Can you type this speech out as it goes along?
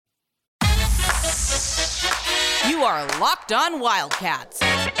are Locked On Wildcats,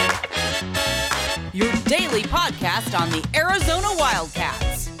 your daily podcast on the Arizona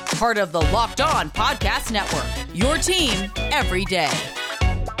Wildcats, part of the Locked On Podcast Network, your team every day.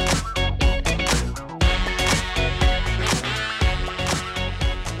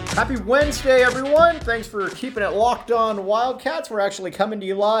 Happy Wednesday, everyone. Thanks for keeping it locked on Wildcats. We're actually coming to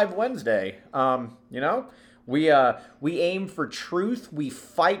you live Wednesday. We aim for truth. We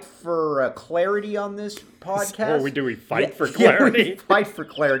fight for clarity on this podcast. Oh, we fight for clarity. We fight for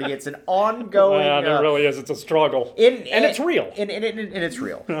clarity. It's an ongoing. It really is. It's a struggle, and it's real. And it's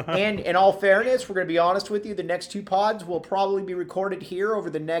real. And in all fairness, we're going to be honest with you. The next two pods will probably be recorded here over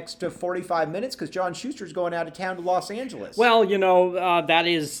the next 45 minutes because John Schuster's going out of town to Los Angeles. Well, that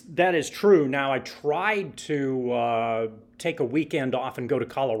is true. Now, I tried to take a weekend off and go to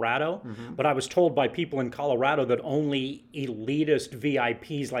Colorado, but I was told by people in Colorado that only elitist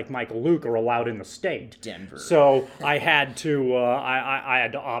VIPs like Michael Luke are allowed in the state. Denver. So I had to I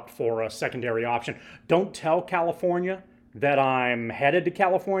had to opt for a secondary option. Don't tell California that I'm headed to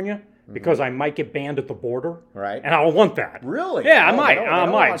California because I might get banned at the border. Right. And I don't want that. Really? Yeah, Oh, I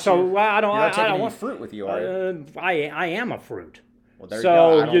might. So I don't. You're not taking I don't any want fruit with you, are you? I am a fruit. Well, there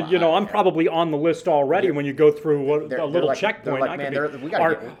So you go. I'm probably on the list already when you go through a little like- checkpoint. they're like, man, we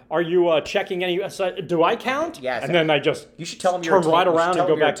gotta are you checking any? Do I count? Yes. And then I just You should tell them you're turn right you should around tell and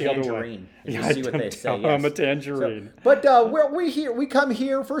go them you're back the a other way. tangerine, and just see what they say. I'm a Yes. tangerine. But we come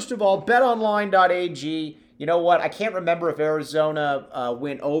here, first of all, betonline.ag. You know what? I can't remember if Arizona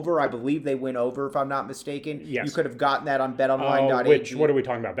went over. I believe they went over, if I'm not mistaken. Yes. You could have gotten that on betonline.ag. What are we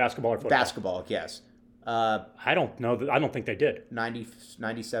talking about? Basketball or football? Basketball, yes. I don't know. I don't think they did.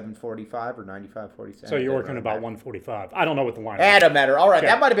 97-45 or 95-47. So you're working about 145. I don't know what the line is. It doesn't matter. All right, Okay.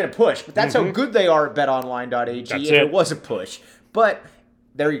 that might have been a push, but that's how good they are at betonline.ag That's if it. it was a push. But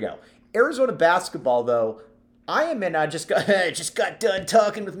there you go. Arizona basketball, though, I just got done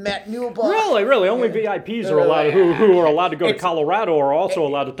talking with Matt Muehlbach. Really, only VIPs are allowed who are allowed to go to Colorado are also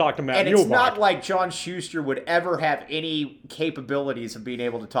allowed to talk to Matt And Muehlbach. it's not like John Schuster would ever have any capabilities of being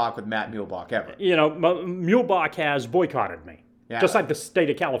able to talk with Matt Muehlbach ever. Muehlbach has boycotted me. Yeah. Just like the state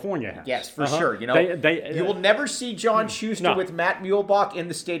of California has. Yes, for sure. You will never see John Schuster with Matt Muehlbach in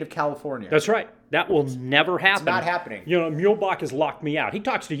the state of California. That's right. That will never happen. It's not happening. Muehlbach has locked me out. He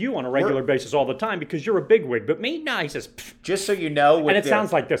talks to you on a regular basis all the time because you're a bigwig. But me, he says, pfft. Just so you know, And it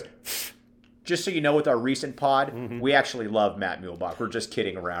sounds like this. Pfft. Just so you know, with our recent pod, we actually love Matt Muehlbach. We're just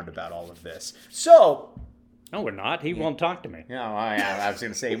kidding around about all of this. So, No, we're not. He won't talk to me. I was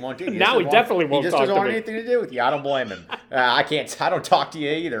going to say he won't do it. Now he definitely won't He just talk doesn't to want me. anything to do with you. I don't blame him. I don't talk to you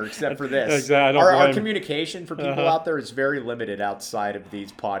either, except for this. Exactly. Our communication for people out there is very limited outside of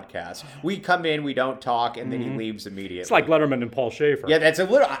these podcasts. We come in, we don't talk, and then he leaves immediately. It's like Letterman and Paul Schaefer. Yeah, that's a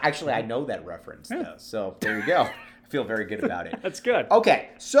little. Actually, I know that reference, though. So there you go. I feel very good about it. That's good. Okay,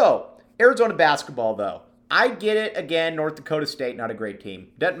 so Arizona basketball, though. I get it. Again, North Dakota State, not a great team.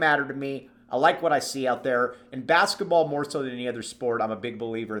 Doesn't matter to me. I like what I see out there. In basketball, more so than any other sport, I'm a big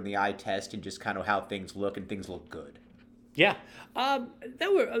believer in the eye test and just kind of how things look, and things look good. Yeah. And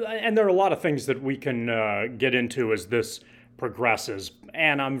there are a lot of things that we can get into as this progresses.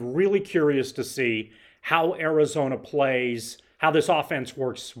 And I'm really curious to see how Arizona plays, how this offense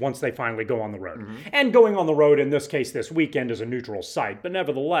works once they finally go on the road. And going on the road, in this case, this weekend is a neutral site. But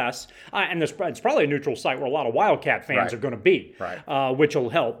nevertheless, it's probably a neutral site where a lot of Wildcat fans are going to be, which will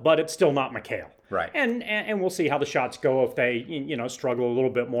help. But it's still not McHale. Right. And we'll see how the shots go if they, struggle a little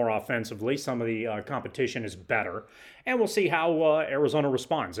bit more offensively. Some of the competition is better. And we'll see how Arizona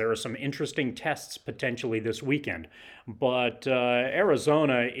responds. There are some interesting tests potentially this weekend. But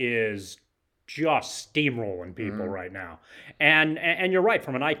Arizona is just steamrolling people right now. And you're right,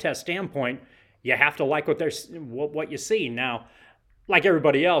 from an eye test standpoint, you have to like what you see. Now, like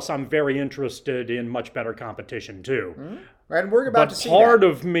everybody else, I'm very interested in much better competition too. And we're about to see part that.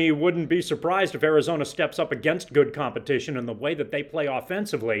 of me wouldn't be surprised if Arizona steps up against good competition, and the way that they play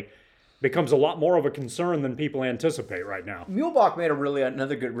offensively becomes a lot more of a concern than people anticipate right now. Muehlbach made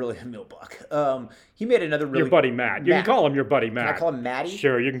Muehlbach. He made another really... Your buddy Matt. You can call him your buddy Matt. Can I call him Matty?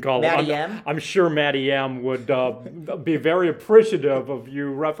 Sure, you can call Matty him. M? I'm sure Matty M would be very appreciative of you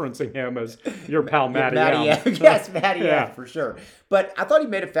referencing him as your pal Matty M. Yes, Matty Yeah. M, for sure. But I thought he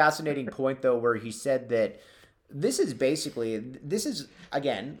made a fascinating point, though, where he said that this is,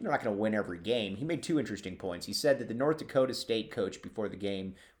 again, they're not going to win every game. He made two interesting points. He said that the North Dakota State coach before the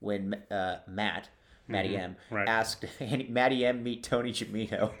game, when Matty M, asked, Matty M meet Tony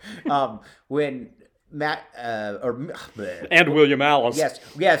Chimino, when Matt and William Alice.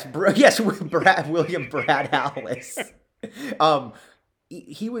 William Brad Alice.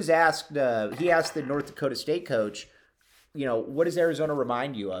 he was asked. He asked the North Dakota State coach, what does Arizona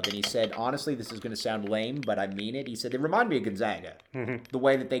remind you of? And he said, honestly, this is going to sound lame, but I mean it. He said, they remind me of Gonzaga. The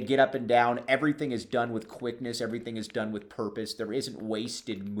way that they get up and down, everything is done with quickness, everything is done with purpose. There isn't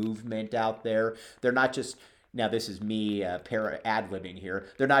wasted movement out there. They're not just, now this is me ad-libbing here,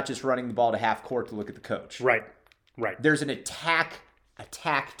 they're not just running the ball to half court to look at the coach. Right. There's an attack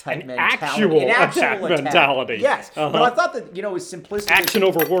type mentality. Actual attack mentality. Yes. But I thought that, as simplistic action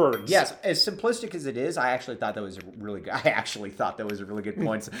over words. Yes, as simplistic as it is, I actually thought that was a really good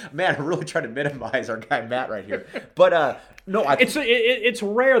point. Man, I'm really trying to minimize our guy Matt right here. But no, it's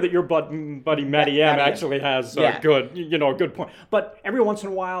rare that your buddy Matty M actually has a good point. But every once in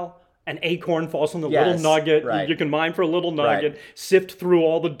a while, an acorn falls on the little nugget. Right. You can mine for a little nugget, sift through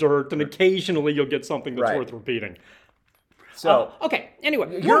all the dirt, and occasionally you'll get something that's worth repeating. So okay.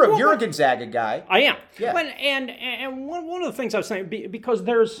 Anyway, you're a Gonzaga guy. I am. Yeah. And one of the things I was saying, because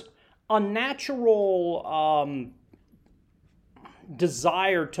there's a natural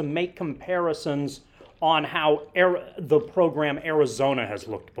desire to make comparisons on how the program Arizona has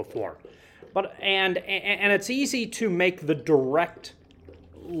looked before, and it's easy to make the direct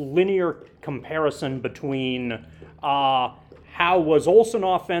linear comparison between how was Olson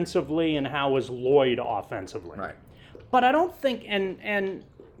offensively and how was Lloyd offensively. Right. But I don't think, and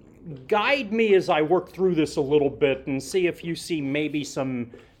guide me as I work through this a little bit and see if you see maybe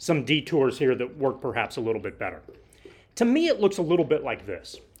some detours here that work perhaps a little bit better. To me, it looks a little bit like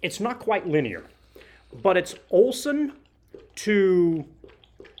this. It's not quite linear, but it's Olson to...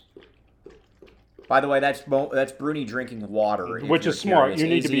 By the way, that's Bruni drinking water. Which is smart. You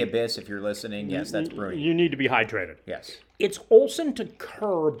need to be Abyss if you're listening. Yes, that's Bruni. You need to be hydrated. Yes. It's Olson to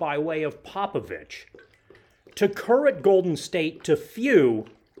Kerr by way of Popovich, to Kerr at Golden State, to Few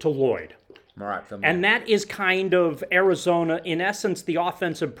to Lloyd. All right. And that is kind of Arizona, in essence, the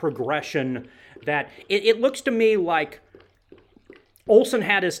offensive progression that it looks to me like Olson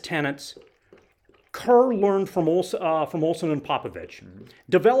had his tenets. Kerr learned from Olson and Popovich,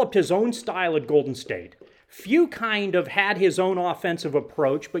 developed his own style at Golden State. Few kind of had his own offensive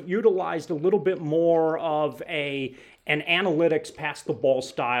approach, but utilized a little bit more of an analytics pass the ball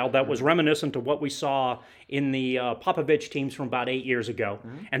style that was reminiscent of what we saw in the Popovich teams from about 8 years ago,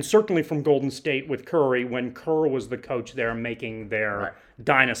 and certainly from Golden State with Curry when Kerr was the coach there making their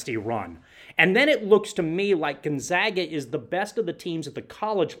dynasty run. And then it looks to me like Gonzaga is the best of the teams at the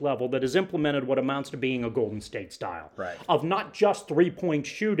college level that has implemented what amounts to being a Golden State style. Right. Of not just three-point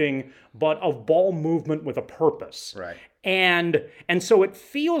shooting, but of ball movement with a purpose. Right. And so it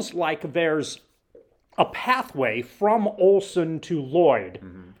feels like there's a pathway from Olson to Lloyd,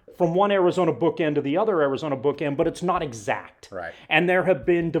 from one Arizona bookend to the other Arizona bookend, but it's not exact. Right. And there have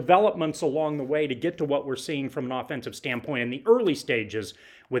been developments along the way to get to what we're seeing from an offensive standpoint in the early stages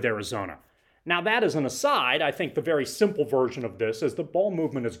with Arizona. Now, that as an aside, I think the very simple version of this is the ball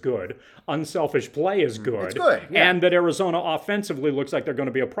movement is good, unselfish play is good, it's good, and that Arizona offensively looks like they're going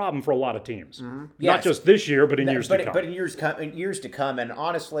to be a problem for a lot of teams. Yes. Not just this year, but in years to come. But in years to come, and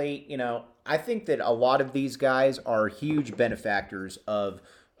honestly, I think that a lot of these guys are huge benefactors of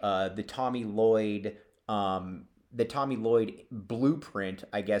the Tommy Lloyd blueprint,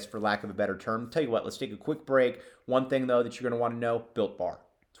 I guess, for lack of a better term. Tell you what, let's take a quick break. One thing, though, that you're going to want to know, Built Bar.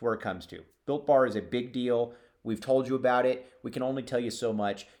 It's where it comes to. Built Bar is a big deal. We've told you about it. We can only tell you so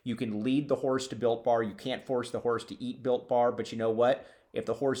much. You can lead the horse to Built Bar. You can't force the horse to eat Built Bar, but you know what? If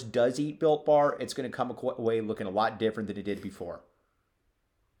the horse does eat Built Bar, it's going to come away looking a lot different than it did before.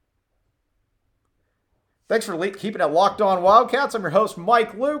 Thanks for keeping it locked on Wildcats. I'm your host,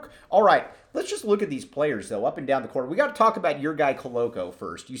 Mike Luke. All right, let's just look at these players, though, up and down the court. We got to talk about your guy, Koloko,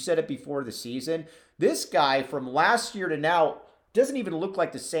 first. You said it before the season. This guy, from last year to now, doesn't even look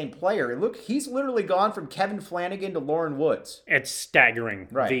like the same player. Look, he's literally gone from Kevin Flanagan to Lauren Woods. It's staggering,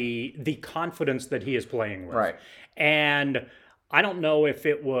 right. The confidence that he is playing with. Right. And I don't know if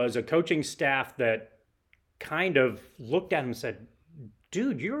it was a coaching staff that kind of looked at him and said,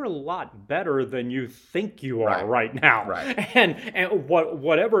 dude, you're a lot better than you think you are right now. Right. And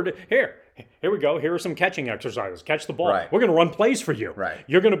whatever. Here we go. Here are some catching exercises. Catch the ball. Right. We're going to run plays for you. Right.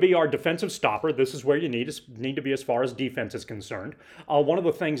 You're going to be our defensive stopper. This is where you need to be as far as defense is concerned. One of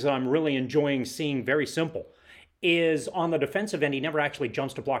the things that I'm really enjoying seeing, very simple, is on the defensive end, he never actually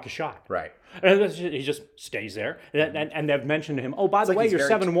jumps to block a shot. Right. He just stays there. And they've mentioned to him, oh, by the way, you're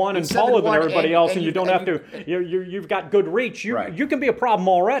 7'1" and 7'1" taller than everybody else, and you don't have to. You've got good reach. You can be a problem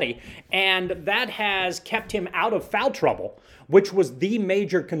already. And that has kept him out of foul trouble, which was the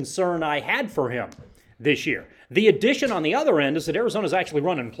major concern I had for him this year. The addition on the other end is that Arizona's actually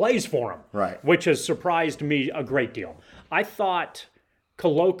running plays for him, right, which has surprised me a great deal. I thought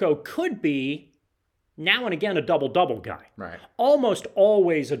Koloko could be now and again a double-double guy. Right. Almost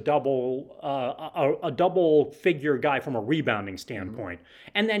always a double figure guy from a rebounding standpoint.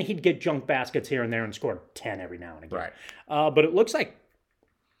 And then he'd get junk baskets here and there and score 10 every now and again. Right. But it looks like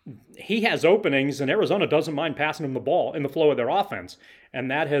he has openings, and Arizona doesn't mind passing him the ball in the flow of their offense.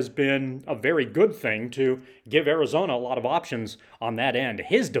 And that has been a very good thing to give Arizona a lot of options on that end.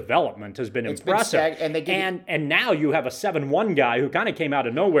 His development has been impressive. And now you have a 7-1 guy who kind of came out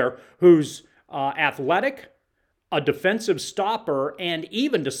of nowhere, who's athletic, a defensive stopper, and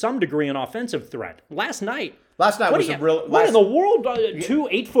even to some degree an offensive threat. Last night was what in the world? 2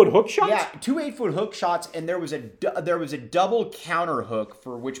 8-foot hook shots? Yeah, 2 8-foot hook shots, and there was a double counter hook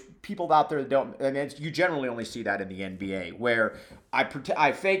for which people out there don't. I mean, you generally only see that in the NBA, where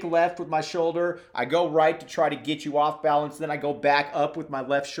I fake left with my shoulder, I go right to try to get you off balance, then I go back up with my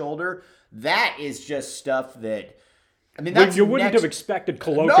left shoulder. That is just stuff that. I mean, that's you wouldn't have expected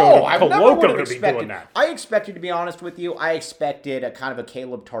Koloko to be doing that. I expected, to be honest with you, I expected a kind of a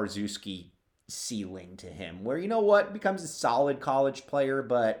Caleb Tarczewski ceiling to him, where, you know what, becomes a solid college player,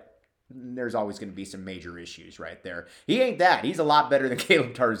 but there's always going to be some major issues right there. He ain't that. He's a lot better than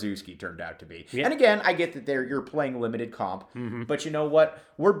Caleb Tarczewski turned out to be. Yeah. And again, I get that you're playing limited comp, but you know what?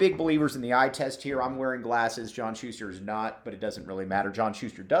 We're big believers in the eye test here. I'm wearing glasses. John Schuster is not, but it doesn't really matter. John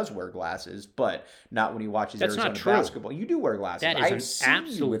Schuster does wear glasses, but not when he watches Arizona basketball. You do wear glasses. That is an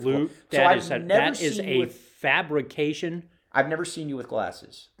absolute. That is a fabrication. I've never seen you with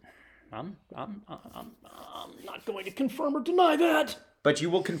glasses. I'm not going to confirm or deny that. But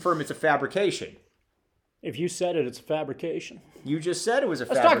you will confirm it's a fabrication. If you said it, it's a fabrication. You just said it was a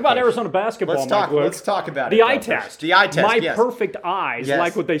fabrication. Let's talk about Arizona basketball, Let's talk about the eye test. The eye test, My perfect eyes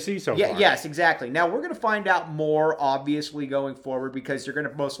like what they see so far. Yes, exactly. Now, we're going to find out more, obviously, going forward, because you're going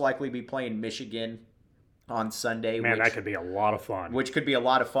to most likely be playing Michigan on Sunday. Man, that could be a lot of fun. Which could be a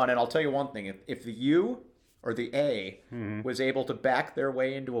lot of fun. And I'll tell you one thing. If the U or the A was able to back their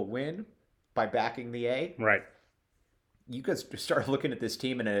way into a win by backing the A, right, you could start looking at this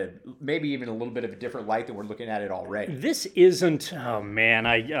team in maybe even a little bit of a different light than we're looking at it already. This isn't. Oh man,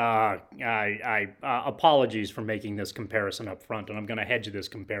 I apologies for making this comparison up front, and I'm going to hedge this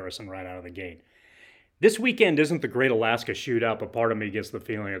comparison right out of the gate. This weekend isn't the Great Alaska Shootout, but part of me gets the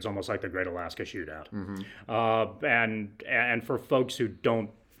feeling it's almost like the Great Alaska Shootout. And for folks who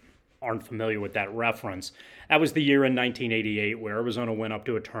aren't familiar with that reference, that was the year in 1988 where Arizona went up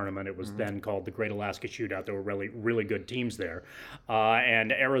to a tournament. It was then called the Great Alaska Shootout. There were really, really good teams there.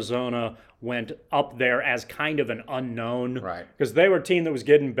 And Arizona went up there as kind of an unknown. Right. Because they were a team that was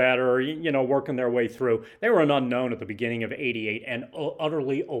getting better, working their way through. They were an unknown at the beginning of 88 and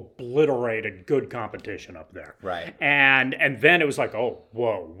utterly obliterated good competition up there. Right. And then it was like, oh,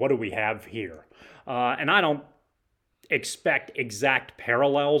 whoa, what do we have here? And I don't expect exact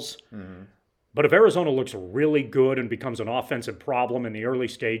parallels. But if Arizona looks really good and becomes an offensive problem in the early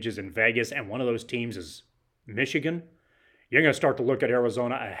stages in Vegas, and one of those teams is Michigan, you're going to start to look at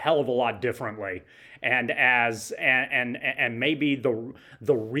Arizona a hell of a lot differently. And maybe the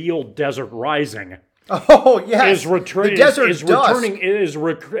real Desert Rising is returning to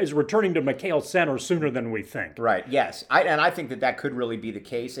McHale Center sooner than we think. Right. Yes. I think that could really be the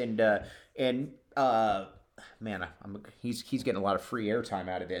case. Man, he's getting a lot of free airtime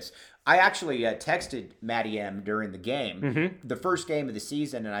out of this. I actually texted Matty M during the game, the first game of the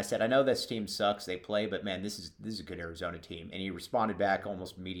season, and I said, I know this team sucks, they play, but man, this is a good Arizona team. And he responded back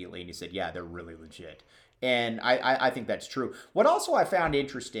almost immediately, and he said, yeah, they're really legit. And I think that's true. What also I found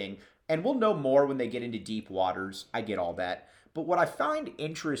interesting, and we'll know more when they get into deep waters, I get all that, but what I find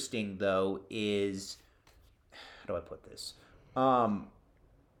interesting, though, is, how do I put this?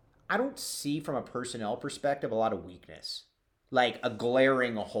 I don't see from a personnel perspective a lot of weakness, like a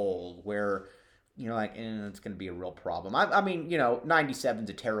glaring hole where you're like, it's going to be a real problem. I mean, 97's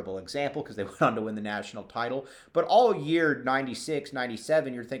a terrible example because they went on to win the national title. But all year, 96,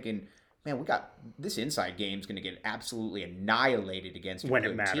 97, you're thinking, man, we got this inside game's going to get absolutely annihilated against a good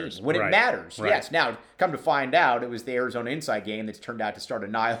team. When it matters. Right. Yes. Now, come to find out, it was the Arizona inside game that's turned out to start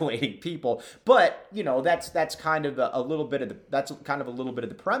annihilating people. But that's kind of a little bit of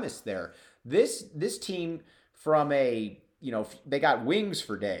the premise there. This team from they got wings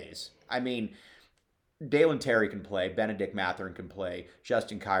for days. I mean, Dalen Terry can play, Benedict Mathurin can play,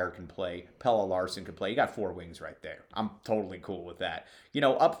 Justin Kier can play, Pella Larson can play. You got 4 wings right there. I'm totally cool with that.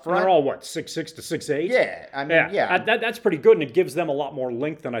 Up front, and they're all 6'6" to 6'8"? Yeah, I mean, yeah. That's pretty good, and it gives them a lot more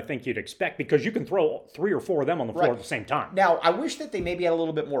length than I think you'd expect because you can throw 3 or 4 of them on the floor at the same time. Now, I wish that they maybe had a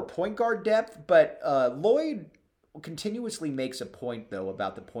little bit more point guard depth, but Lloyd continuously makes a point, though,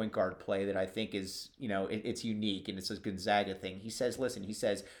 about the point guard play that I think is, it's unique, and it's a Gonzaga thing. He says, listen,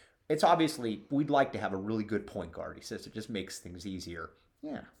 it's obviously, we'd like to have a really good point guard. He says it just makes things easier.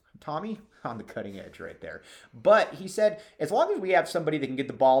 Yeah. Tommy on the cutting edge right there. But he said, as long as we have somebody that can get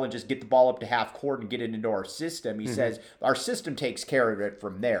the ball and just get the ball up to half court and get it into our system, he says, our system takes care of it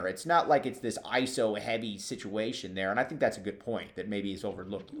from there. It's not like it's this ISO heavy situation there. And I think that's a good point that maybe is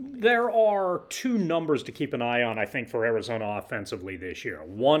overlooked. There are two numbers to keep an eye on, I think, for Arizona offensively this year.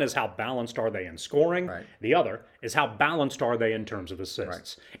 One is how balanced are they in scoring. Right. The other is how balanced are they in terms of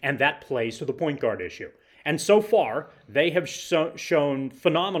assists. Right. And that plays to the point guard issue. And so far, they have shown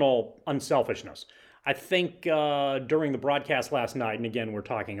phenomenal unselfishness. I think during the broadcast last night, and again, we're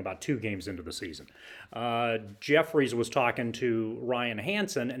talking about 2 games into the season, Jeffries was talking to Ryan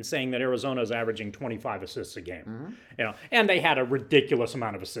Hansen and saying that Arizona is averaging 25 assists a game. And they had a ridiculous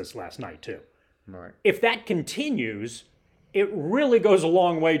amount of assists last night, too. Right. If that continues, it really goes a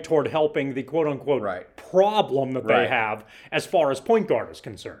long way toward helping the quote-unquote problem that they have as far as point guard is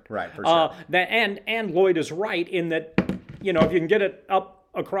concerned. Right, for sure. And Lloyd is right in that, if you can get it up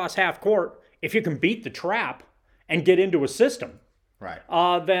across half court, if you can beat the trap and get into a system,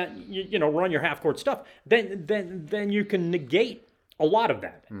 then, run your half-court stuff, then you can negate a lot of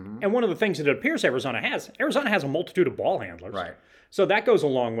that. And one of the things that it appears Arizona has a multitude of ball handlers. Right. So that goes a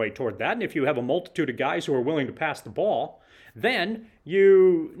long way toward that. And if you have a multitude of guys who are willing to pass the ball, then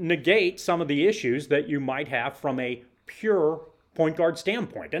you negate some of the issues that you might have from a pure point guard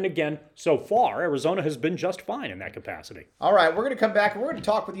standpoint. And again, so far, Arizona has been just fine in that capacity. All right, we're going to come back and we're going to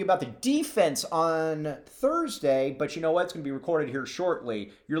talk with you about the defense on Thursday. But you know what? It's going to be recorded here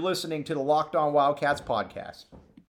shortly. You're listening to the Locked On Wildcats podcast.